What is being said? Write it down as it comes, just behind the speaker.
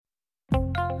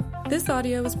This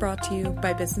audio was brought to you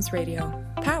by Business Radio,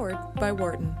 powered by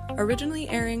Wharton, originally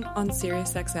airing on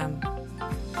SiriusXM.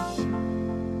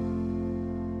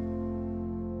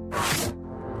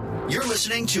 You're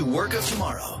listening to Work of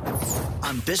Tomorrow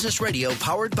on Business Radio,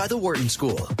 powered by the Wharton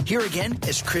School. Here again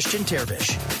is Christian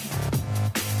Tervish.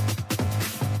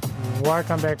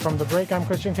 Welcome back from the break. I'm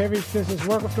Christian Tervish. This is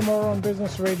Work of Tomorrow on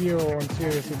Business Radio on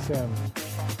SiriusXM.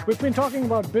 We've been talking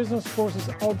about business process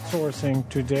outsourcing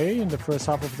today. In the first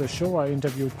half of the show, I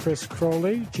interviewed Chris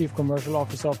Crowley, Chief Commercial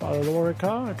Officer of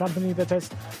Alorica, a company that has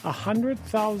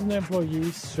 100,000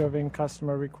 employees serving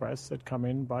customer requests that come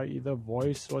in by either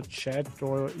voice or chat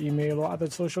or email or other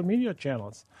social media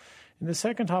channels. In the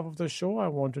second half of the show, I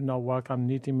want to now welcome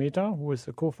Neeti Mehta, who is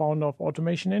the co-founder of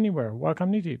Automation Anywhere.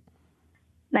 Welcome, Neeti.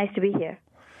 Nice to be here.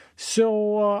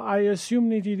 So I assume,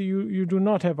 Neeti, you do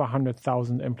not have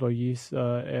 100,000 employees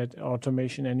at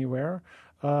Automation Anywhere.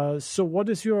 So what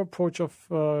is your approach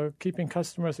of keeping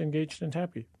customers engaged and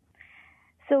happy?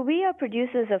 So we are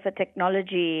producers of a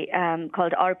technology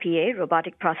called RPA,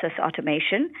 Robotic Process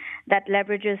Automation, that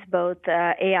leverages both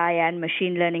AI and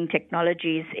machine learning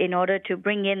technologies in order to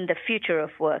bring in the future of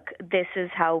work. This is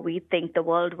how we think the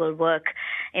world will work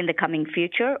in the coming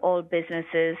future. All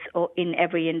businesses in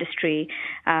every industry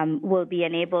will be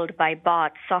enabled by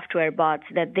bots, software bots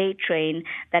that they train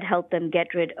that help them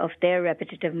get rid of their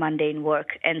repetitive, mundane work.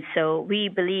 And so we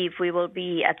believe we will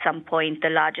be at some point the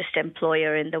largest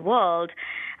employer in the world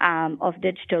of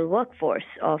digital workforce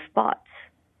of bots.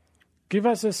 Give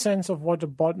us a sense of what a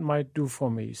bot might do for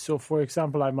me. So, for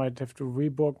example, I might have to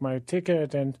rebook my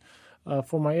ticket and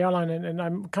for my airline, and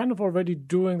I'm kind of already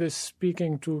doing this,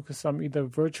 speaking to some either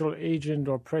virtual agent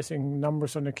or pressing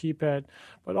numbers on a keypad.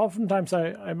 But oftentimes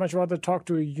I much rather talk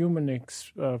to a human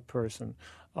person.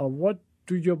 What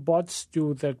do your bots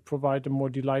do that provide a more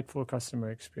delightful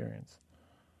customer experience?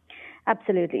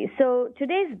 Absolutely. So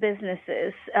today's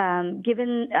businesses,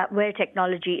 given where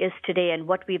technology is today and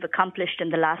what we've accomplished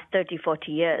in the last 30,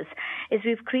 40 years, is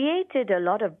we've created a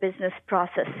lot of business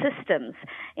process systems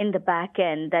in the back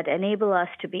end that enable us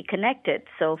to be connected.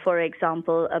 So, for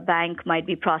example, a bank might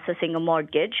be processing a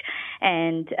mortgage,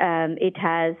 and it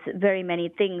has very many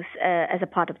things as a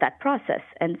part of that process.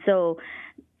 And so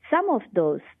some of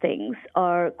those things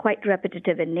are quite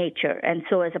repetitive in nature. And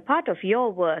so as a part of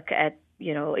your work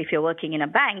if you're working in a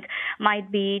bank,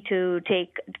 might be to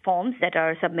take forms that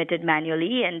are submitted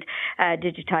manually and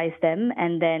digitize them,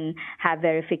 and then have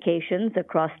verifications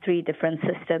across 3 different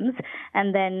systems,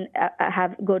 and then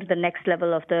go to the next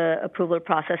level of the approval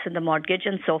process in the mortgage,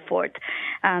 and so forth.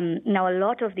 Now, a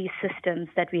lot of these systems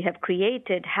that we have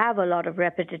created have a lot of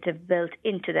repetitive built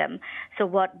into them. So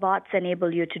what bots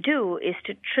enable you to do is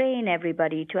to train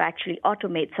everybody to actually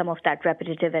automate some of that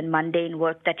repetitive and mundane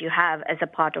work that you have as a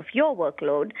part of your workload,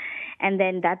 and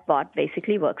then that bot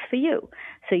basically works for you.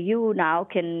 So you now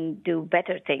can do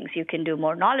better things. You can do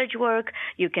more knowledge work.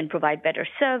 You can provide better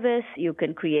service. You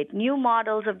can create new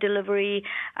models of delivery.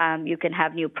 You can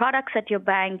have new products at your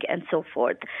bank, and so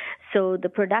forth. So the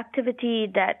productivity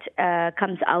that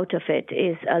comes out of it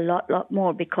is a lot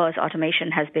more because automation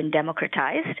has been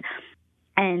democratized.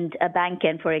 And a bank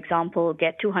can, for example,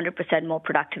 get 200% more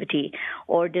productivity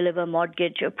or deliver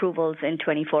mortgage approvals in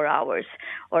 24 hours.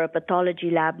 Or a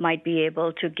pathology lab might be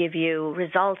able to give you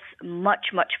results much,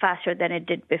 much faster than it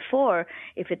did before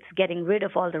if it's getting rid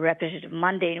of all the repetitive,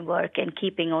 mundane work and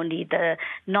keeping only the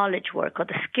knowledge work or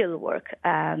the skill work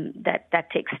that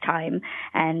takes time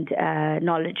and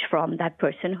knowledge from that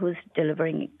person who's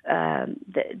delivering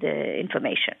the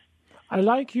information. I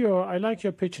like your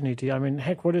pitch, Neeti. I mean,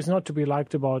 heck, what is not to be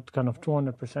liked about kind of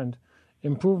 200%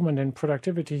 improvement in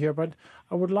productivity here? But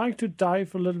I would like to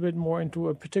dive a little bit more into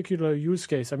a particular use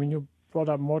case. I mean, you brought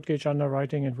up mortgage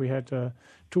underwriting, and we had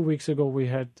 2 weeks ago, we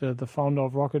had the founder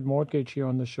of Rocket Mortgage here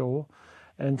on the show.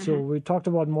 And so we talked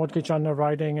about mortgage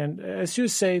underwriting. And as you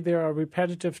say, there are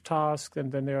repetitive tasks,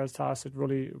 and then there are tasks that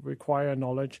really require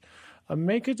knowledge.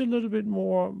 Make it a little bit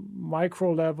more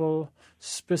micro level,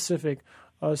 specific.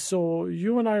 So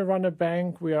you and I run a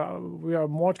bank. We are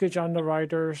mortgage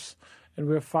underwriters, and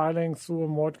we're filing through a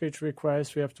mortgage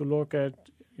request. We have to look at,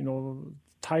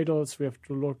 titles. We have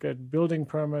to look at building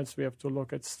permits. We have to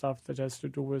look at stuff that has to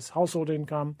do with household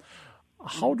income.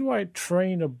 How do I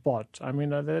train a bot? I mean,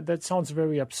 that sounds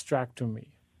very abstract to me.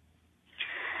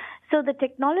 So the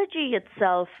technology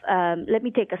itself, let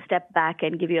me take a step back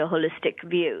and give you a holistic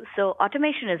view. So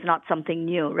automation is not something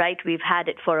new, right? We've had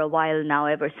it for a while now,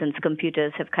 ever since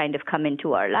computers have kind of come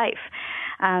into our life.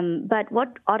 But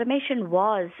what automation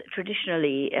was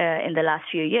traditionally in the last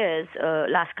few years,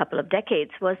 last couple of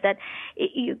decades, was that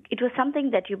it was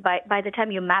something that you, by the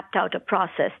time you mapped out a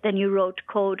process, then you wrote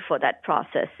code for that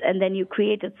process, and then you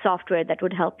created software that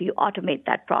would help you automate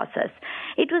that process.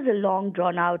 It was a long,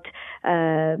 drawn-out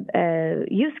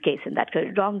use case in that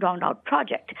long, drawn-out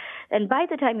project. And by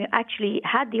the time you actually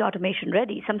had the automation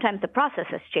ready, sometimes the process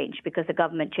has changed because the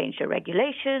government changed a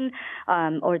regulation,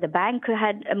 or the bank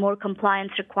had more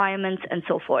compliance requirements, and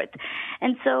so forth.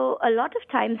 And so a lot of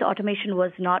times automation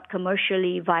was not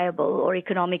commercially viable or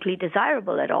economically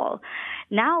desirable at all.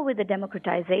 Now with the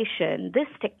democratization, this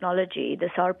technology,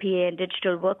 this RPA and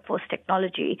digital workforce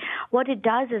technology, what it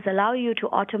does is allow you to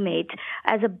automate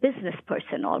as a business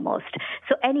person almost.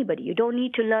 So anybody, you don't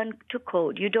need to learn to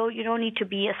code. You don't need to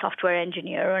be a software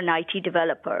engineer or an IT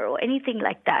developer or anything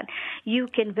like that. You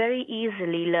can very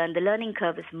easily learn. The learning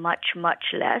curve is much, much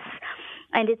less.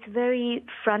 And it's very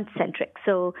front-centric.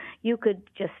 So you could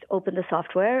just open the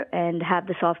software and have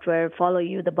the software follow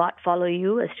you, the bot follow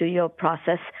you as to your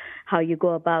process, how you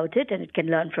go about it, and it can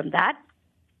learn from that.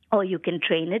 Or you can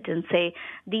train it and say,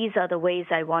 these are the ways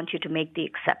I want you to make the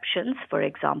exceptions, for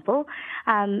example.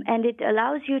 And it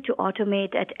allows you to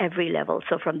automate at every level.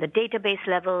 So from the database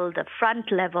level, the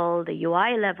front level, the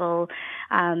UI level,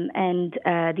 and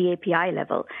the API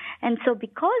level. And so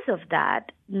because of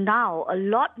that, now a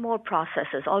lot more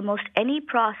processes, almost any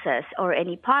process or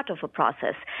any part of a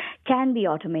process can be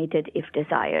automated if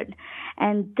desired.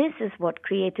 And this is what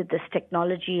created this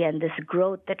technology and this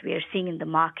growth that we are seeing in the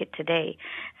market today,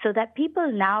 so that people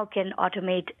now can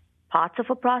automate parts of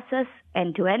a process,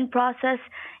 end-to-end process,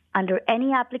 under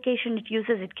any application it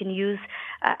uses. It can use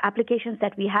applications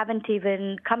that we haven't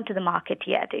even come to the market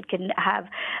yet. It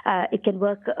can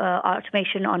work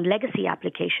automation on legacy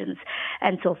applications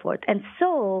and so forth. And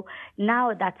so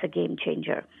now that's a game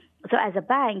changer. So as a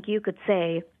bank, you could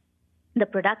say, the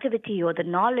productivity or the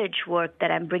knowledge work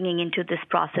that I'm bringing into this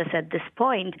process at this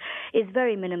point is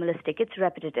very minimalistic. It's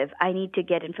repetitive. I need to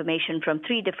get information from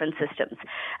 3 different systems,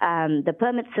 the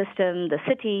permit system, the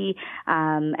city,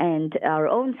 and our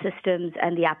own systems,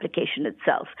 and the application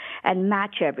itself, and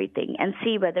match everything and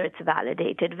see whether it's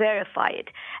validated, verify it,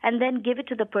 and then give it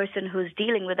to the person who's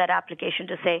dealing with that application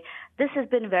to say, this has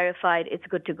been verified, it's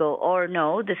good to go, or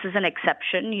no, this is an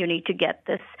exception, you need to get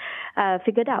this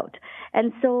figured out.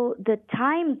 And so the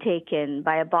time taken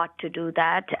by a bot to do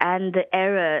that and the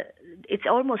error, it's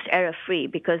almost error-free,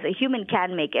 because a human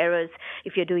can make errors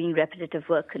if you're doing repetitive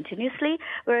work continuously,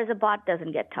 whereas a bot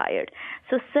doesn't get tired.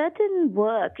 So certain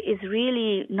work is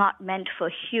really not meant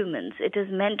for humans. It is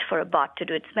meant for a bot to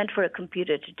do. It's meant for a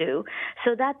computer to do,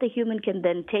 so that the human can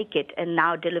then take it and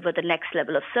now deliver the next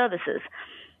level of services.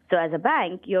 So as a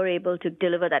bank, you're able to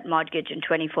deliver that mortgage in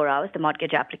 24 hours, the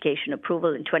mortgage application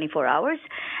approval in 24 hours,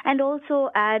 and also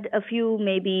add a few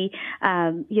maybe,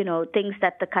 things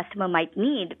that the customer might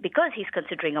need because he's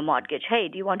considering a mortgage. Hey,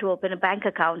 do you want to open a bank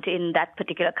account in that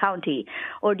particular county?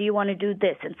 Or do you want to do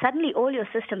this? And suddenly all your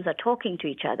systems are talking to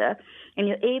each other, and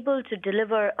you're able to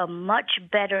deliver a much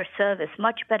better service,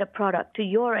 much better product to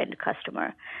your end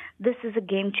customer. This is a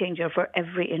game changer for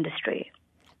every industry.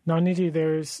 Now, Neeti,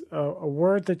 there's a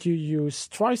word that you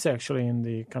used twice, actually, in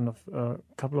the kind of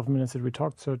couple of minutes that we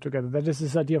talked together. That is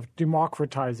this idea of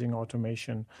democratizing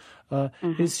automation.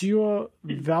 Is your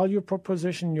value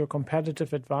proposition, your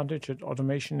competitive advantage at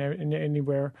automation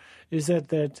anywhere, is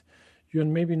that you're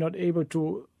maybe not able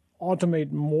to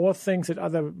automate more things that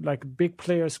other like big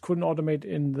players couldn't automate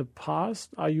in the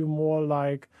past? Are you more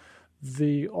like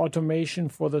the automation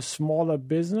for the smaller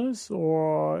business,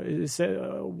 or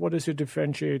what is your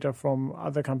differentiator from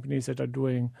other companies that are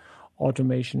doing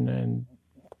automation and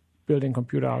building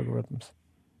computer algorithms?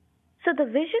 So the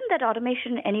vision that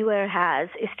Automation Anywhere has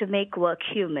is to make work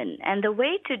human. And the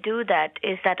way to do that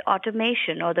is that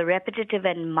automation, or the repetitive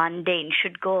and mundane,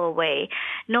 should go away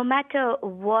no matter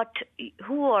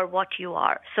who or what you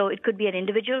are. So it could be an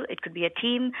individual, it could be a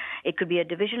team, it could be a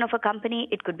division of a company,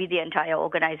 it could be the entire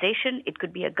organization, it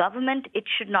could be a government. It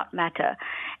should not matter.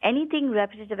 Anything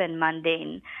repetitive and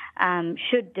mundane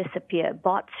should disappear.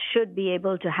 Bots should be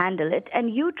able to handle it.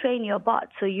 And you train your bot.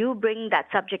 So you bring that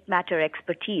subject matter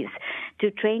expertise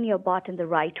to train your bot in the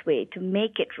right way, to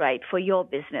make it right for your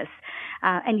business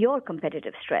and your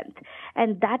competitive strength.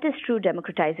 And that is true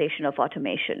democratization of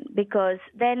automation, because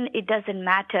then it doesn't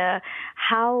matter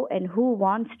how and who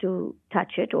wants to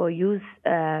touch it or use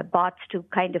bots to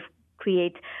kind of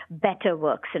create better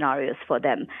work scenarios for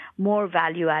them, more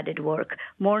value-added work,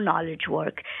 more knowledge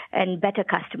work, and better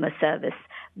customer service,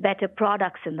 better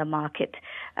products in the market.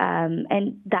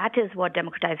 And that is what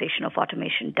democratization of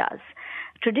automation does.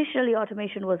 Traditionally,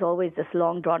 automation was always this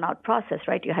long, drawn-out process,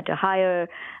 right? You had to hire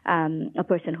a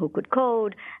person who could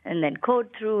code and then code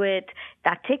through it.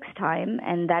 That takes time,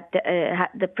 and that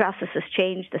the processes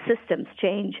change, the systems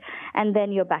change, and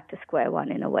then you're back to square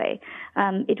one in a way.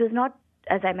 It was not,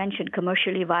 as I mentioned,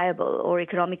 commercially viable or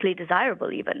economically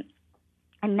desirable even.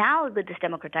 And now with this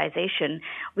democratization,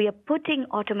 we are putting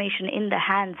automation in the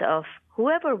hands of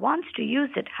whoever wants to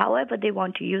use it, however they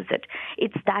want to use it.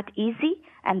 It's that easy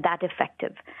and that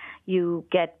effective. You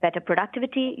get better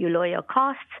productivity, you lower your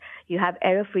costs, you have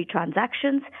error-free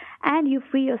transactions, and you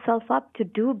free yourself up to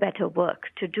do better work,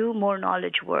 to do more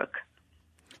knowledge work.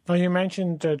 Now, you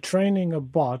mentioned training a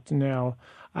bot. Now,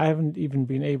 I haven't even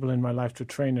been able in my life to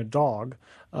train a dog.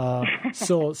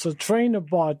 So train a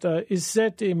bot, is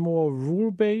that a more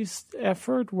rule-based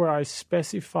effort where I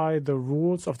specify the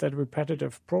rules of that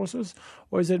repetitive process?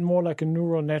 Or is it more like a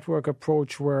neural network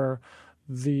approach where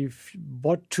the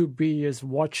bot-to-be is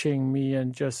watching me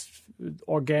and just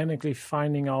organically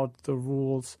finding out the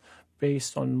rules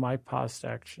based on my past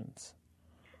actions?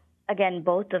 Again,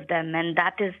 both of them, and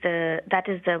that is the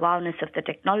wowness of the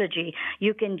technology.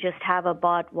 You can just have a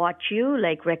bot watch you,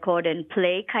 like record and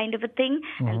play kind of a thing,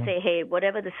 and say, hey,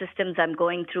 whatever the systems I'm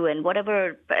going through and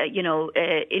whatever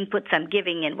inputs I'm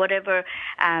giving and whatever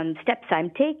steps I'm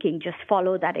taking, just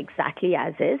follow that exactly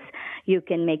as is. You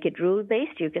can make it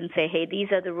rule-based. You can say, hey,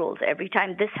 these are the rules. Every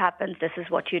time this happens, this is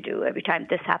what you do. Every time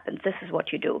this happens, this is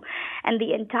what you do. And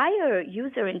the entire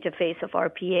user interface of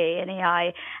RPA and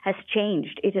AI has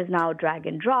changed. It is now drag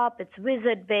and drop. It's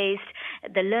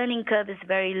wizard-based. The learning curve is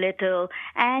very little.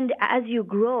 And as you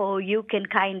grow, you can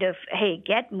kind of,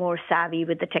 get more savvy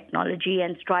with the technology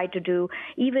and try to do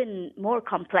even more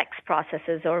complex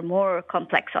processes or more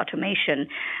complex automation.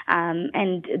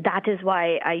 And that is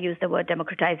why I use the word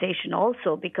democratization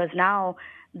also, because now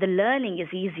the learning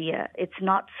is easier. It's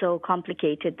not so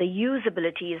complicated. The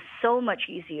usability is so much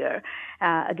easier.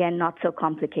 Again, not so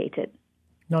complicated.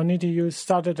 Now, Neeti, you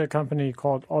started a company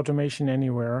called Automation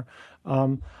Anywhere.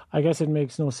 I guess it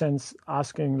makes no sense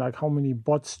asking, like, how many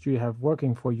bots do you have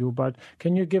working for you? But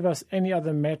can you give us any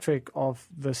other metric of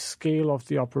the scale of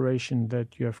the operation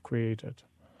that you have created?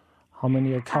 How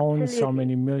many accounts, Absolutely. How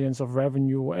many millions of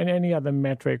revenue, and any other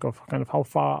metric of kind of how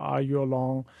far are you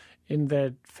along in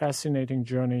that fascinating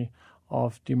journey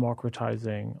of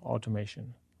democratizing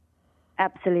automation?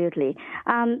 Absolutely.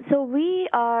 So we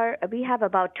have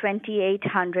about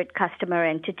 2,800 customer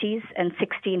entities and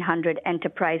 1,600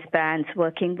 enterprise brands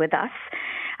working with us.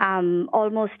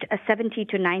 Almost 70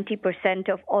 to 90%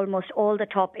 of almost all the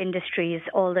top industries,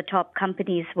 all the top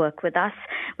companies work with us,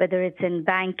 whether it's in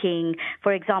banking.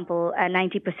 For example,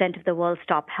 90% of the world's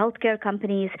top healthcare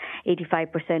companies,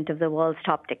 85% of the world's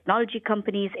top technology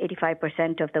companies,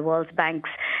 85% of the world's banks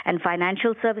and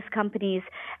financial service companies,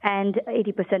 and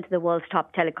 80% of the world's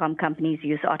top telecom companies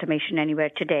use Automation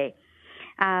Anywhere today.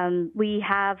 We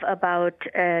have about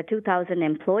 2,000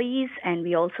 employees, and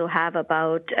we also have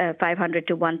about 500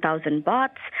 to 1,000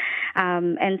 bots.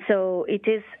 And so it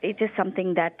is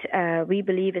something that we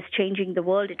believe is changing the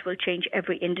world. It will change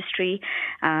every industry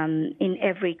in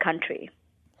every country.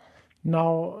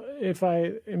 Now, if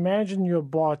I imagine your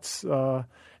bots,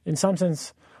 in some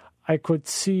sense, I could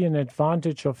see an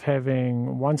advantage of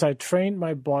having, once I trained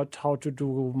my bot how to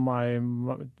do my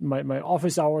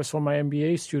office hours for my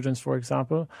MBA students, for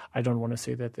example. I don't want to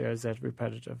say that they're that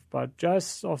repetitive, but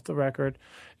just off the record,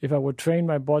 if I would train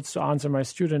my bots to answer my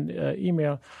student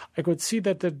email, I could see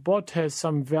that that bot has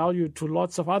some value to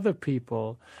lots of other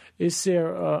people. Is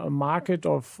there a market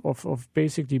of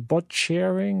basically bot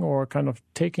sharing or kind of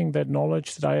taking that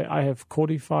knowledge that I have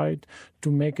codified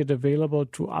to make it available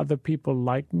to other people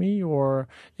like me? Or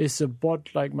is the bot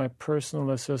like my personal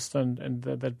assistant and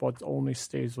that bot only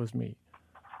stays with me?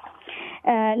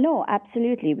 No,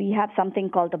 absolutely. We have something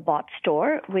called the bot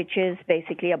store, which is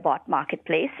basically a bot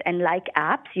marketplace. And like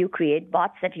apps, you create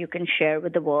bots that you can share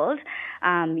with the world.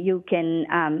 You can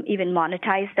even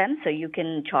monetize them, so you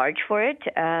can charge for it.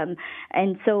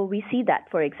 And so we see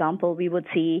that, for example, we would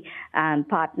see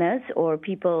partners or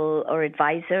people or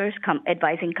advisors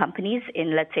advising companies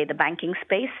in, let's say, the banking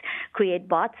space, create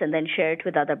bots and then share it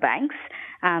with other banks.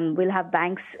 We'll have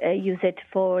banks use it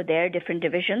for their different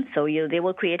divisions. So they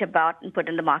will create a bot and put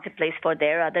in the marketplace for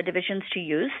their other divisions to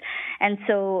use. And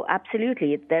so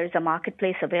absolutely, there's a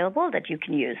marketplace available that you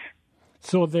can use.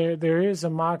 So there is a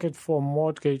market for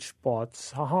mortgage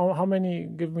bots. How many?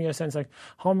 Give me a sense. Like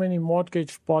how many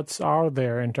mortgage bots are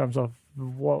there in terms of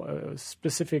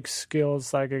specific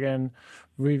skills? Like again,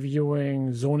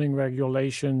 reviewing zoning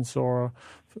regulations or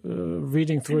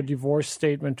reading through a divorce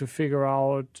statement to figure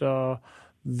out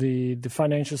the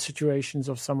financial situations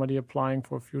of somebody applying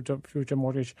for future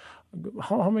mortgage.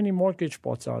 How many mortgage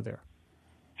bots are there?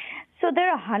 So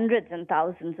there are hundreds and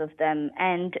thousands of them,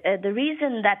 and the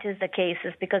reason that is the case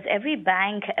is because every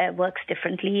bank works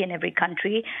differently in every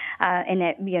country, and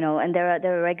there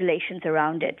are regulations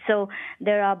around it. So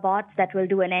there are bots that will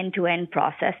do an end-to-end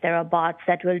process. There are bots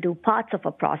that will do parts of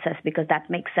a process because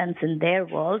that makes sense in their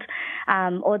world,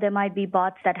 or there might be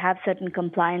bots that have certain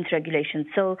compliance regulations.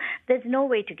 So there's no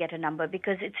way to get a number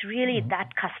because it's really that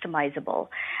customizable.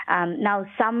 Now,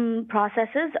 some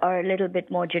processes are a little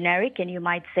bit more generic, and you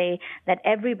might say that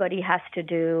everybody has to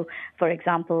do, for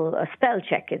example, a spell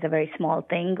check is a very small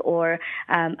thing, or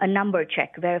a number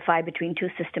check, verify between two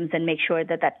systems and make sure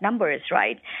that that number is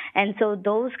right. And so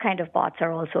those kind of bots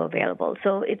are also available.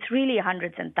 So it's really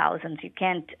hundreds and thousands. You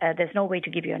can't, there's no way to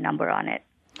give you a number on it.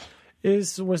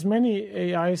 With many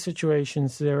AI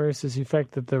situations, there is this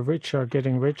effect that the rich are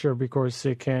getting richer because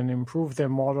they can improve their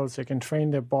models, they can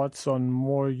train their bots on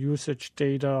more usage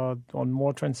data, on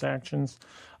more transactions.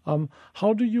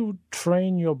 How do you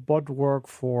train your bot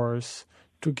workforce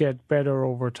to get better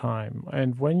over time?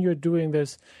 And when you're doing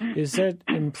this, is that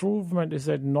improvement, is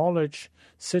that knowledge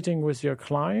sitting with your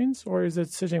clients, or is it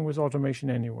sitting with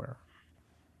Automation Anywhere?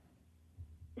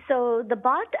 So the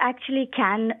bot actually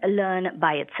can learn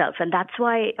by itself, and that's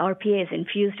why RPA is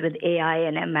infused with AI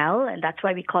and ML, and that's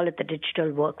why we call it the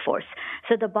digital workforce.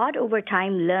 So the bot over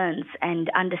time learns and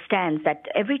understands that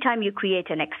every time you create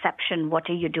an exception, what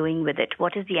are you doing with it?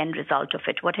 What is the end result of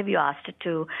it? What have you asked it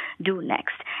to do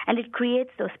next? And it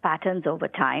creates those patterns over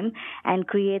time and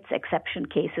creates exception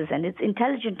cases, and it's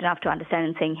intelligent enough to understand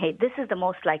and saying, hey, this is the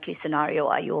most likely scenario.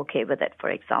 Are you okay with it, for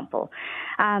example?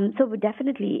 So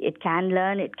definitely it can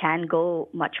learn. It can go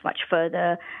much, much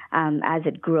further as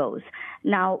it grows.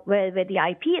 Now, where the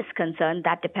IP is concerned,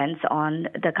 that depends on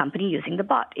the company using the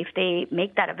bot. If they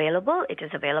make that available, it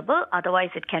is available. Otherwise,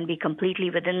 it can be completely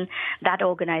within that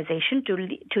organization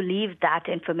to leave that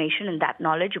information and that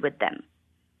knowledge with them.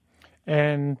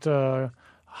 And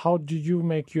how do you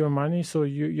make your money? So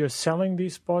you're selling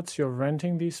these bots, you're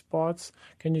renting these bots.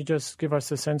 Can you just give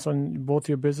us a sense on both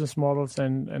your business models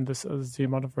and the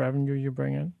amount of revenue you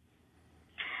bring in?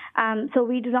 So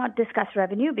we do not discuss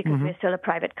revenue because we're still a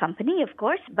private company, of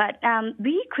course, but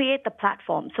we create the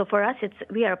platform. So for us,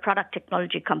 we are a product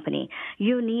technology company.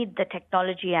 You need the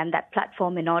technology and that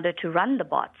platform in order to run the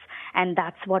bots. And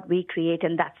that's what we create,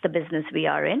 and that's the business we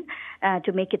are in,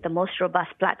 to make it the most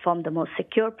robust platform, the most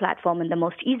secure platform, and the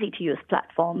most easy-to-use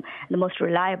platform, the most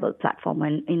reliable platform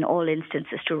in all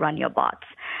instances to run your bots.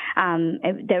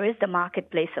 There is the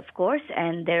marketplace, of course,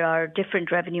 and there are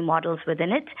different revenue models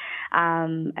within it.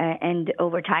 And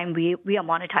over time, we are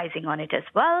monetizing on it as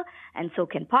well, and so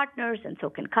can partners, and so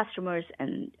can customers,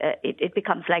 and it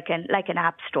becomes like an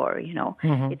app store, you know.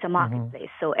 It's a marketplace,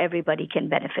 so everybody can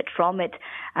benefit from it,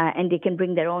 and they can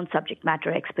bring their own subject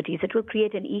matter expertise. It will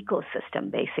create an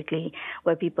ecosystem, basically,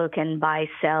 where people can buy,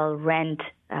 sell, rent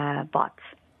bots.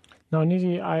 Now,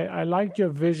 Neeti, I liked your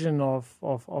vision of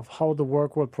how the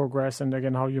work will progress, and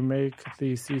again, how you make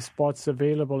these bots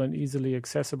available and easily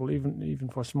accessible, even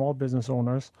for small business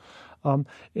owners.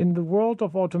 In the world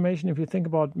of automation, if you think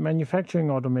about manufacturing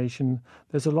automation,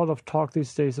 there's a lot of talk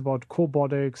these days about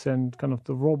cobotics and kind of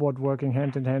the robot working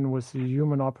hand in hand with the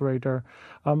human operator.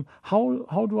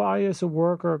 How do I, as a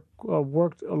worker,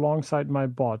 work alongside my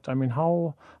bot? I mean,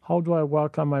 how do I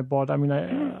welcome my bot? I mean,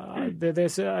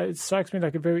 it strikes me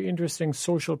like a very interesting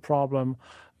social problem,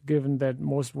 given that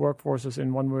most workforces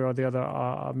in one way or the other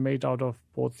are made out of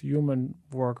both human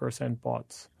workers and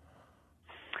bots.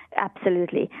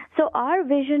 Absolutely. So our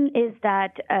vision is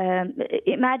that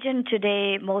imagine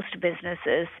today most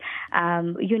businesses,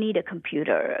 you need a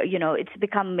computer. You know, it's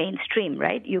become mainstream,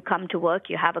 right? You come to work,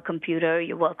 you have a computer,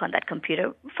 you work on that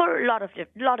computer for a lot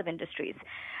of industries.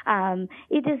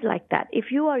 It is like that. If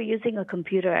you are using a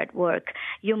computer at work,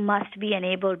 you must be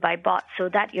enabled by bots so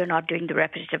that you're not doing the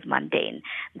repetitive mundane.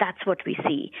 That's what we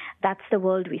see. That's the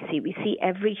world we see. We see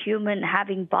every human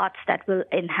having bots that will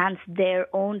enhance their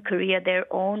own career, their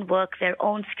own work, their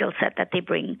own skill set that they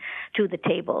bring to the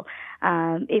table.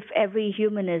 If every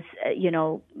human is,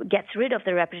 gets rid of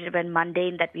the repetitive and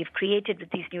mundane that we've created with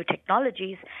these new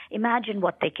technologies, imagine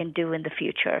what they can do in the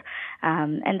future.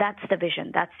 And that's the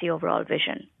vision. That's the overall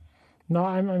vision. No,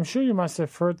 I'm sure you must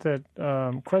have heard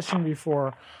that question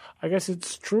before. I guess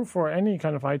it's true for any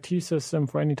kind of IT system,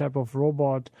 for any type of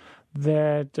robot,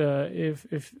 that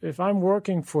if I'm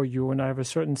working for you and I have a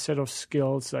certain set of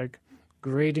skills like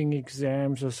grading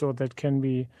exams or so that can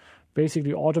be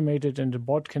basically automated and the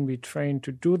bot can be trained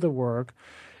to do the work,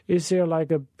 is there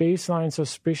like a baseline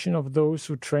suspicion of those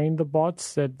who train the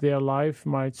bots that their life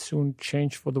might soon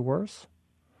change for the worse?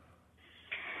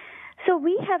 So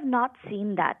we have not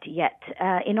seen that yet.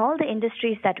 In all the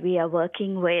industries that we are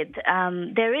working with,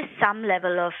 there is some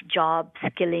level of job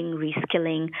skilling,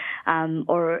 reskilling,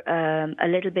 or a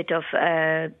little bit of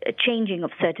changing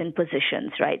of certain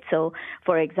positions, right? So,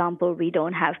 for example, we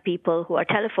don't have people who are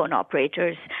telephone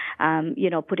operators,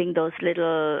 putting those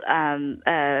little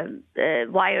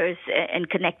wires and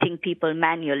connecting people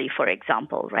manually, for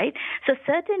example, right? So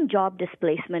certain job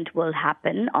displacement will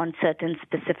happen on certain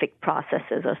specific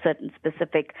processes or certain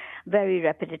specific, very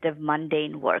repetitive,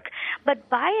 mundane work. But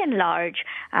by and large,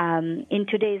 in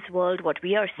today's world, what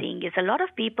we are seeing is a lot of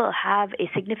people have a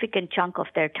significant chunk of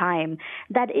their time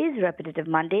that is repetitive,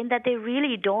 mundane, that they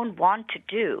really don't want to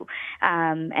do.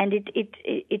 And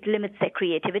it limits their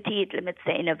creativity, it limits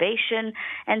their innovation.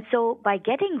 And so by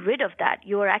getting rid of that,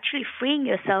 you are actually freeing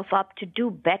yourself up to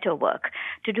do better work,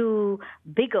 to do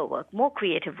bigger work, more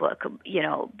creative work,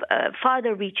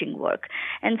 farther reaching work.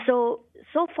 And so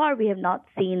far, we have not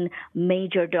seen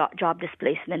major job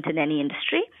displacement in any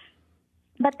industry.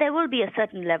 But there will be a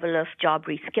certain level of job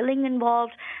reskilling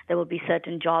involved. There will be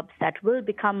certain jobs that will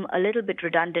become a little bit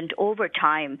redundant over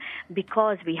time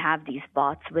because we have these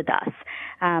bots with us.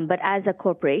 But as a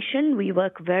corporation, we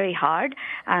work very hard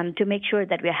to make sure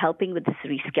that we're helping with this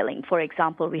reskilling. For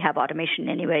example, we have Automation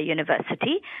Anywhere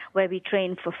University, where we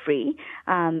train for free,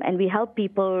 and we help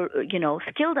people,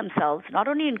 skill themselves, not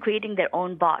only in creating their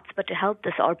own bots, but to help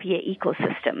this RPA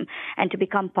ecosystem and to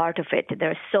become part of it.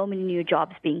 There are so many new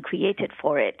jobs being created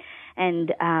for it.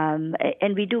 And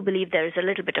we do believe there is a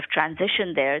little bit of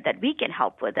transition there that we can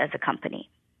help with as a company.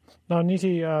 Now,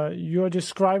 Neeti, you're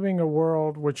describing a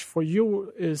world which for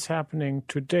you is happening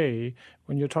today.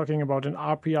 When you're talking about an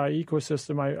RPA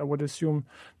ecosystem, I would assume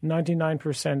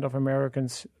 99% of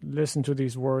Americans listen to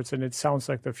these words and it sounds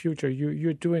like the future.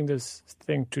 You're doing this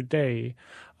thing today.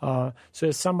 So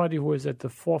as somebody who is at the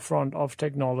forefront of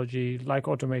technology, like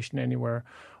Automation Anywhere,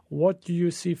 what do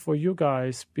you see for you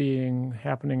guys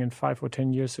happening in 5 or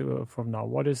 10 years from now?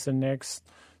 What is the next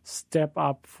step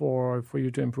up for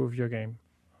you to improve your game?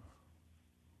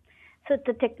 So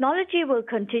the technology will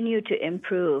continue to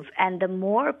improve, and the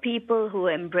more people who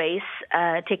embrace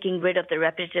taking rid of the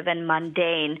repetitive and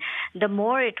mundane, the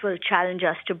more it will challenge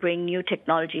us to bring new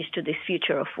technologies to this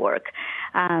future of work.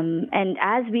 And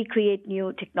as we create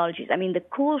new technologies, the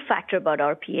cool factor about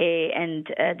RPA and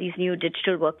these new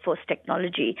digital workforce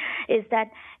technology is that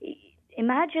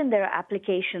imagine there are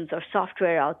applications or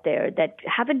software out there that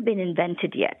haven't been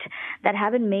invented yet, that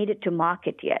haven't made it to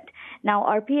market yet. Now,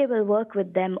 RPA will work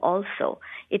with them also.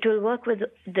 It will work with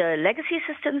the legacy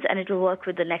systems and it will work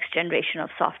with the next generation of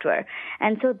software.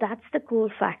 And so that's the cool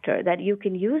factor, that you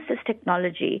can use this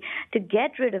technology to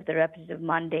get rid of the repetitive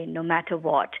mundane no matter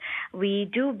what. We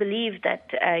do believe that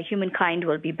humankind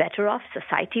will be better off,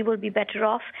 society will be better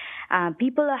off.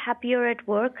 People are happier at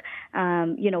work.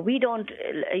 We don't,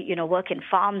 work in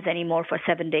farms anymore for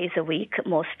 7 days a week,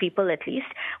 most people at least,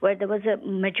 where there was a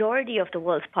majority of the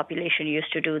world's population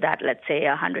used to do that, let's say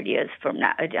 100 years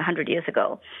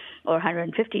ago or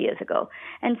 150 years ago.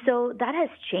 And so that has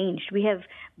changed. We have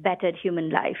bettered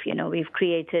human life. We've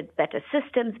created better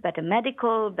systems, better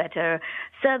medical, better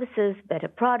services, better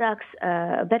products,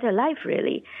 a better life,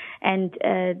 really. And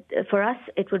for us,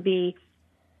 it would be,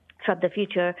 from the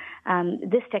future,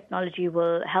 this technology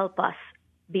will help us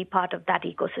be part of that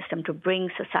ecosystem to bring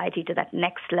society to that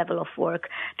next level of work,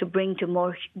 to bring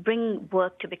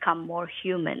work to become more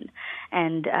human.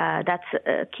 And that's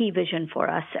a key vision for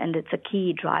us, and it's a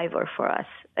key driver for us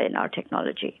in our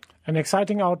technology. An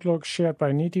exciting outlook shared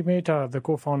by Neeti Mehta, the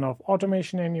co-founder of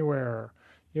Automation Anywhere.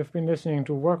 You've been listening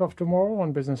to Work of Tomorrow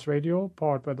on Business Radio,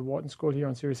 powered by the Wharton School here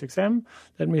on Sirius XM.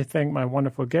 Let me thank my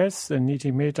wonderful guests,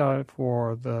 Neeti Mehta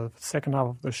for the second half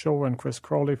of the show and Chris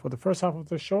Crowley for the first half of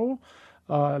the show.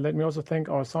 Let me also thank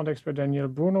our sound expert, Daniel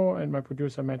Bruno, and my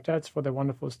producer, Matt Tatz, for their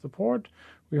wonderful support.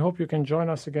 We hope you can join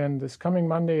us again this coming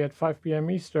Monday at 5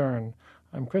 p.m. Eastern.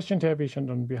 I'm Christian Terbisch,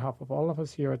 and on behalf of all of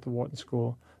us here at the Wharton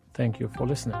School, thank you for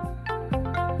listening.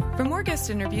 For more guest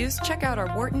interviews, check out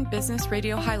our Wharton Business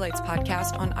Radio Highlights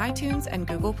podcast on iTunes and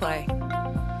Google Play.